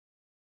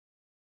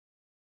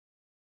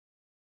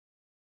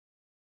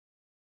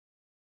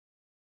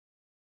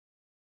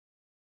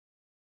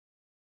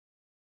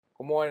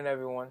Good morning,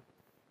 everyone.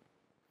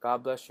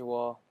 God bless you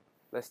all.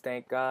 Let's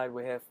thank God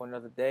we're here for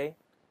another day.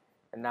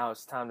 And now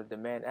it's time to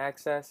demand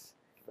access.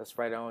 Let's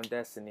write our own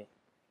destiny.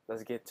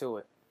 Let's get to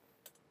it.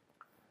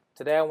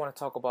 Today, I want to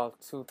talk about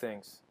two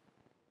things.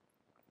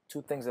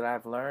 Two things that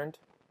I've learned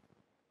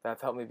that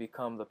have helped me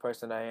become the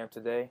person that I am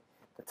today,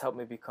 that's helped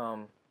me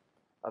become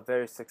a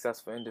very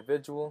successful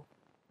individual.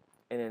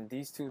 And in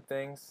these two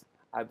things,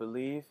 I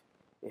believe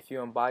if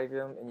you embody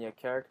them in your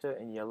character,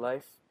 in your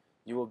life,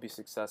 you will be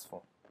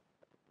successful.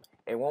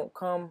 It won't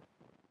come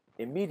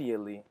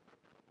immediately,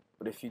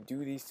 but if you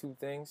do these two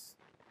things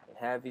and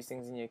have these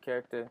things in your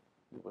character,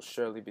 you will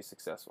surely be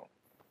successful.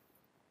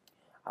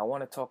 I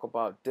want to talk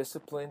about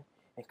discipline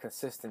and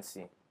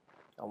consistency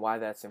and why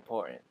that's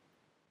important.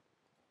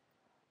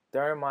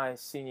 During my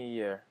senior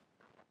year,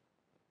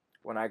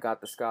 when I got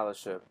the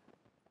scholarship,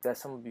 that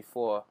summer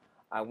before,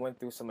 I went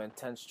through some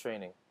intense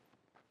training.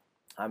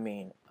 I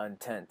mean,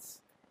 intense.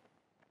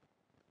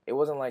 It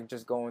wasn't like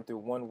just going through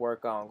one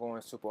workout and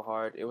going super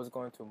hard. It was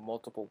going through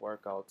multiple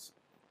workouts,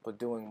 but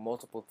doing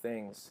multiple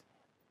things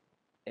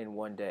in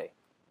one day.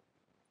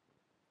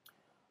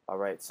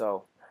 Alright,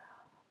 so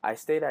I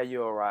stayed at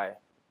URI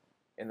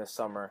in the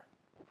summer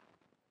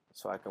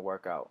so I could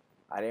work out.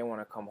 I didn't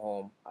want to come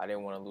home. I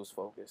didn't want to lose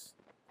focus.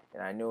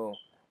 And I knew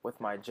with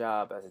my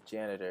job as a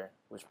janitor,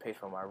 which paid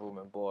for my room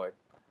and board,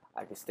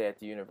 I could stay at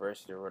the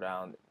University of Rhode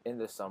Island in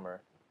the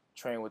summer,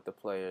 train with the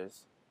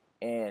players,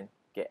 and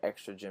get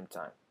extra gym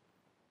time.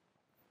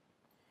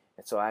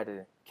 And so I had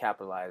to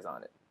capitalize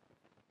on it.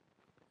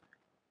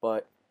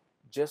 But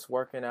just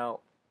working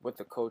out with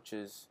the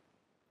coaches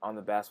on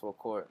the basketball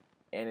court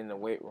and in the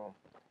weight room,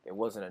 it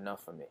wasn't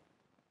enough for me.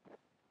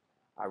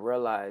 I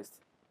realized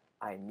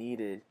I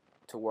needed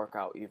to work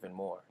out even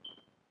more.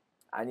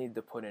 I needed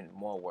to put in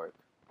more work,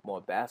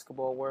 more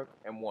basketball work,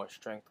 and more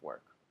strength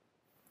work.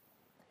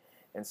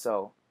 And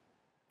so,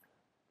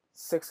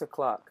 6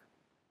 o'clock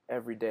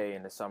every day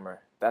in the summer,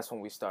 that's when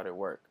we started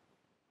work.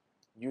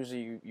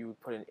 Usually you would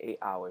put in 8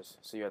 hours,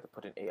 so you have to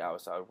put in 8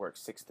 hours, so I would work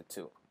 6 to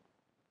 2.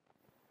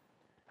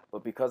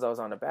 But because I was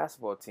on the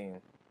basketball team,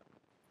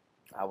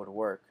 I would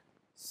work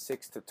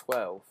 6 to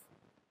 12.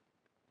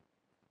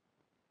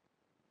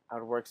 I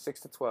would work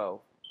 6 to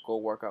 12, go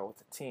work out with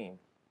the team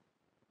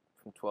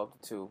from 12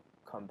 to 2,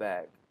 come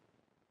back,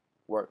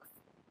 work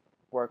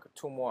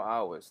 2 more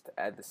hours to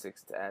add the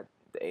 6 to add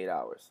the 8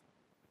 hours.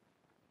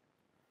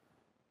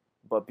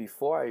 But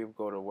before I would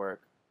go to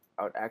work,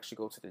 I would actually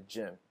go to the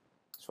gym.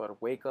 So I'd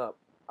wake up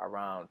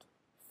around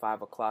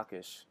 5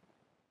 o'clock-ish,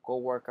 go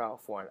work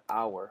out for an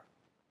hour,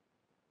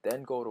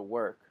 then go to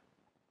work,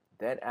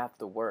 then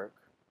after work,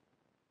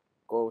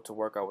 go to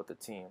work out with the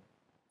team.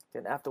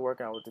 Then after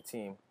working out with the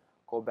team,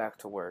 go back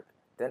to work.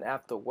 Then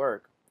after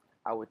work,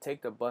 I would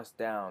take the bus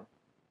downtown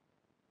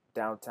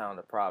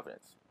to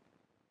Providence.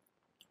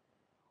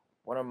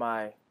 One of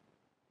my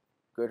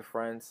good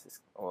friends,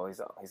 well,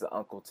 he's an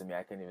uncle to me.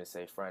 I can't even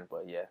say friend,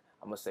 but yeah,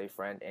 I'm gonna say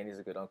friend, and he's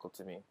a good uncle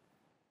to me.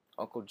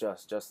 Uncle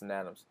Justin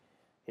Adams.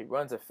 He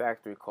runs a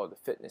factory called the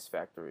Fitness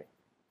Factory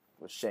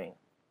with Shane.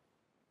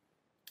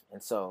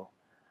 And so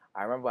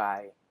I remember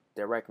I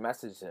direct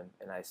messaged him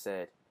and I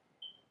said,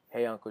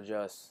 "Hey, Uncle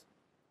Just,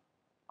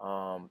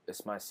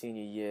 it's my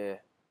senior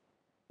year.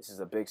 This is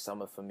a big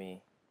summer for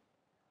me.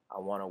 I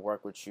want to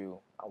work with you.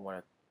 I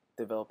want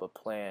to develop a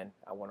plan.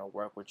 I want to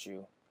work with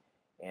you,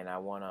 and I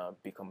want to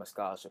become a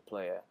scholarship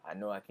player. I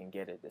know I can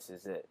get it. This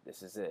is it.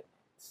 This is it.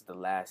 This is the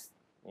last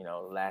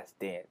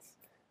dance,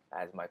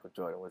 as Michael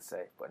Jordan would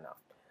say, but no."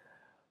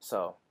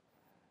 So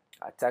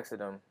I texted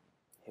him.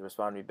 He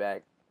responded me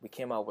back. We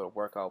came out with a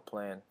workout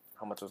plan,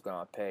 how much it was going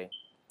to pay.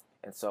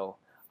 And so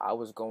I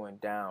was going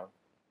down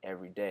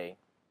every day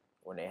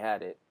when they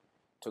had it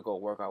to go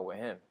work out with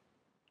him,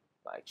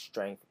 like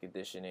strength,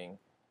 conditioning,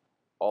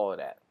 all of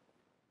that.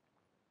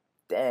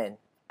 Then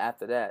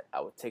after that,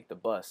 I would take the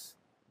bus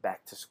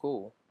back to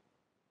school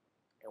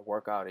and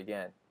work out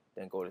again,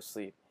 then go to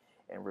sleep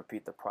and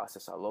repeat the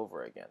process all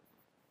over again.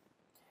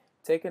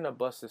 Taking the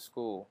bus to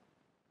school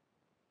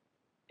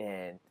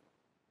and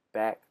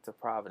back to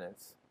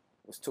Providence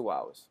was 2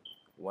 hours.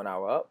 1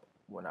 hour up,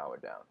 1 hour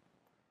down.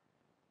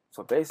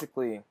 So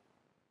basically,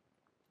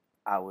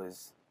 I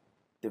was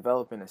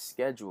developing a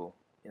schedule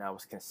and I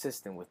was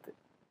consistent with it.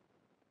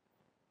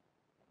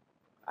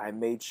 I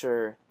made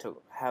sure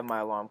to have my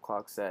alarm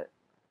clock set,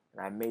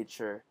 and I made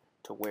sure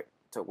to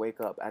wake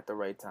up at the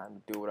right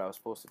time to do what I was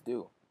supposed to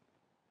do.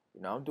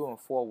 You know, I'm doing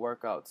 4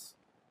 workouts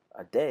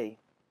a day.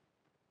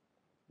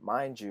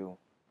 Mind you,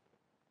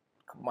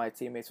 my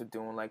teammates were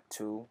doing like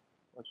 2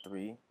 or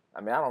 3.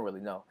 I mean, I don't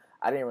really know.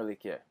 I didn't really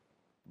care.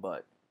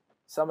 But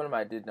some of them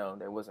I did know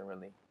they wasn't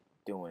really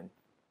doing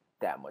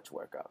that much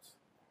workouts.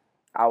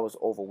 I was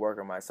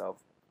overworking myself,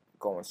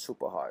 going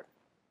super hard.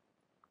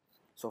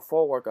 So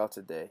 4 workouts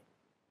a day,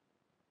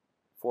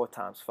 4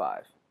 times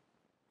 5,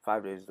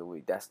 5 days of the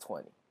week, that's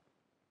 20.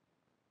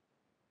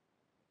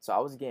 So I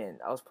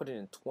was putting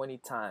in 20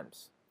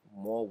 times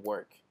more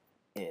work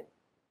in.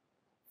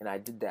 And I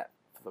did that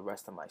for the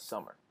rest of my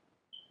summer.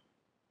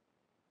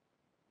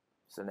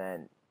 So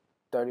then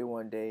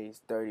 31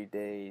 days, 30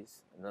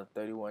 days, another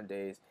 31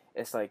 days.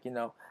 It's like,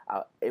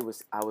 I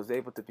was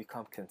able to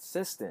become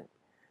consistent.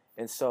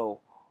 And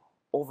so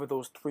over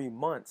those 3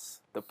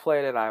 months, the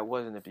player that I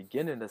was in the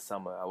beginning of the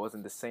summer, I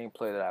wasn't the same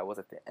player that I was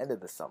at the end of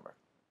the summer.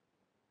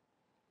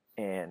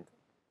 And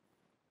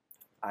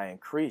I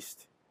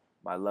increased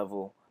my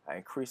level, I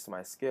increased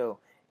my skill,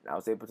 and I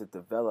was able to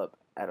develop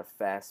at a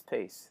fast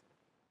pace.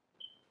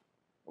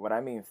 What I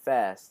mean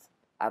fast,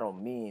 I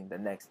don't mean the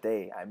next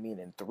day, I mean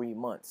in 3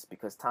 months,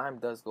 because time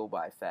does go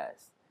by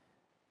fast.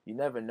 You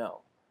never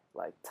know.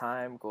 Like,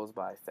 time goes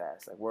by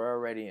fast. Like, we're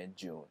already in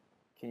June.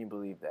 Can you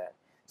believe that?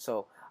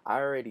 So I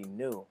already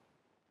knew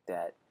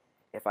that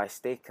if I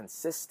stay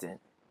consistent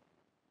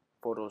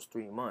for those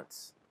 3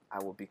 months,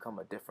 I will become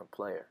a different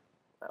player.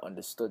 I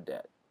understood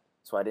that.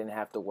 So I didn't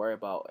have to worry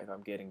about if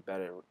I'm getting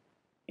better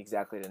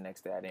exactly the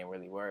next day. I didn't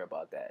really worry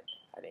about that.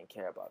 I didn't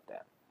care about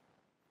that.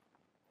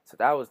 So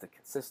that was the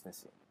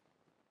consistency.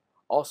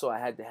 Also, I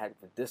had to have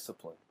the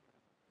discipline.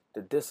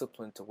 The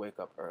discipline to wake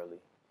up early.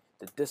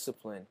 The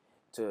discipline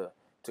to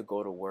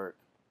go to work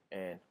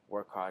and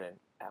work hard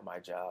at my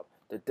job.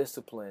 The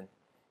discipline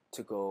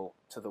to go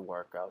to the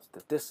workouts.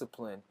 The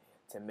discipline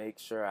to make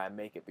sure I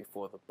make it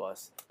before the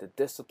bus. The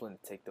discipline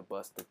to take the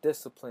bus. The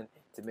discipline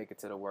to make it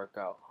to the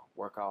workout.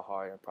 Work out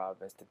hard in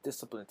Providence. The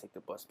discipline to take the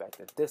bus back.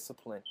 The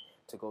discipline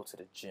to go to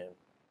the gym.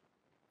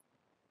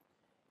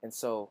 And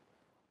so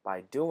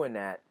by doing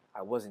that,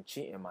 I wasn't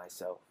cheating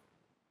myself.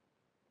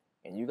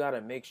 And you got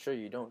to make sure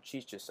you don't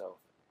cheat yourself.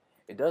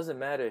 It doesn't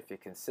matter if you're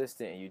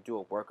consistent and you do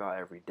a workout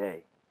every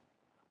day.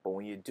 But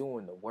when you're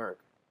doing the work,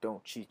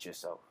 don't cheat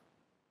yourself.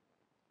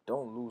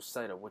 Don't lose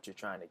sight of what you're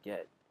trying to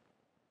get.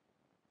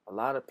 A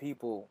lot of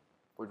people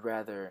would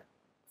rather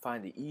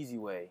find the easy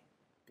way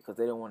because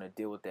they don't want to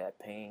deal with that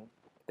pain.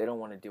 They don't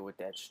want to deal with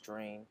that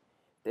strain.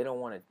 They don't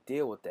want to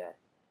deal with that.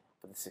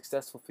 But the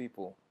successful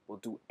people will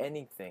do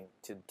anything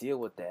to deal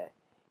with that,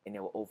 and they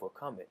will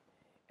overcome it.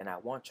 And I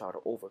want y'all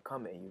to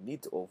overcome it, and you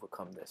need to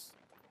overcome this.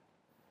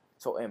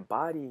 So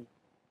embody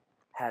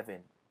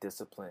having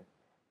discipline.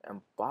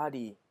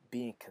 Embody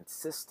being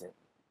consistent.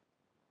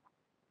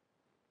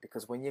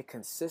 Because when you're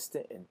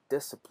consistent and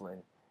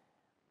disciplined,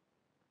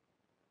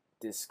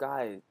 the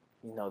sky,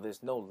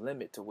 there's no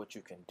limit to what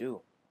you can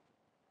do.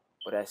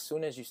 But as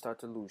soon as you start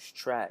to lose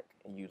track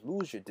and you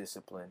lose your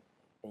discipline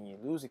and you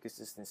lose your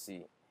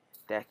consistency,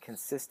 that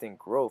consistent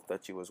growth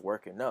that you was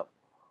working up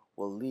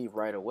will leave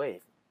right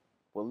away.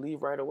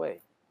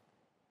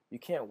 You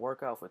can't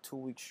work out for 2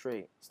 weeks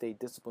straight, stay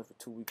disciplined for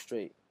 2 weeks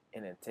straight,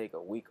 and then take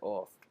a week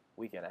off,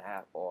 week and a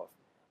half off.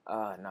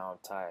 Now I'm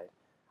tired.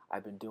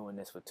 I've been doing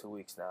this for 2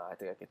 weeks now. I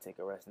think I can take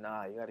a rest.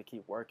 Nah, you got to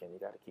keep working.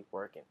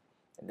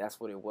 And that's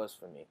what it was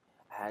for me.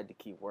 I had to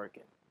keep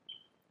working.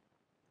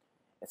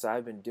 And so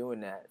I've been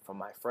doing that from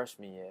my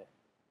freshman year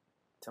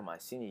to my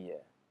senior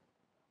year.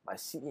 My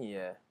senior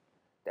year,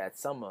 that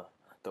summer,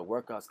 the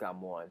workouts got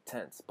more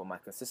intense, but my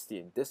consistency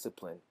and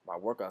discipline, my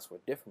workouts were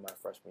different my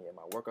freshman year.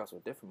 My workouts were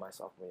different my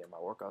sophomore year. My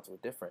workouts were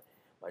different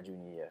my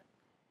junior year.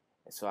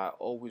 And so I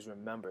always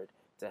remembered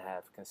to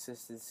have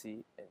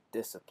consistency and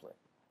discipline.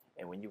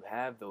 And when you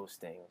have those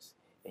things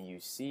and you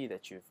see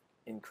that you've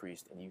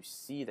increased and you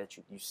see that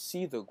you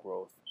see the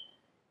growth,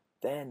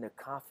 then the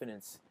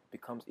confidence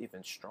becomes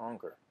even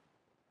stronger.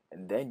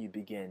 And then you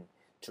begin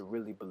to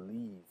really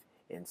believe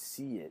and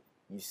see it.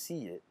 You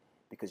see it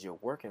because you're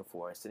working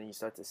for it. So then you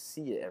start to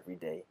see it every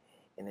day.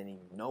 And then you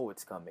know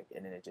it's coming.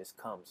 And then it just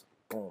comes.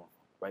 Boom.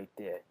 Right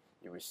there.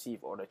 You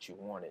receive all that you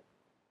wanted.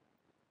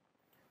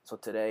 So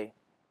today,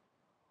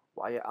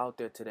 while you're out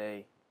there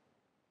today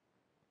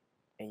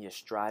and you're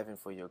striving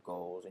for your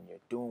goals and you're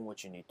doing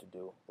what you need to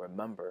do,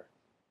 remember,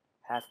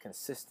 have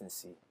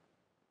consistency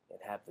and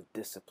have the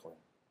discipline.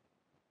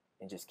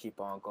 And just keep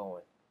on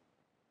going.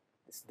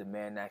 This is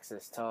Demand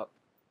Access Talk.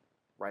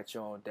 Write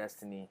your own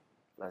destiny.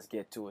 Let's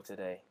get to it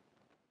today.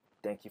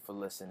 Thank you for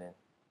listening.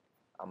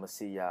 I'm going to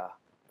see y'all.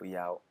 We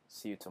out.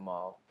 See you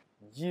tomorrow.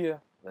 Yeah.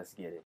 Let's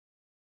get it.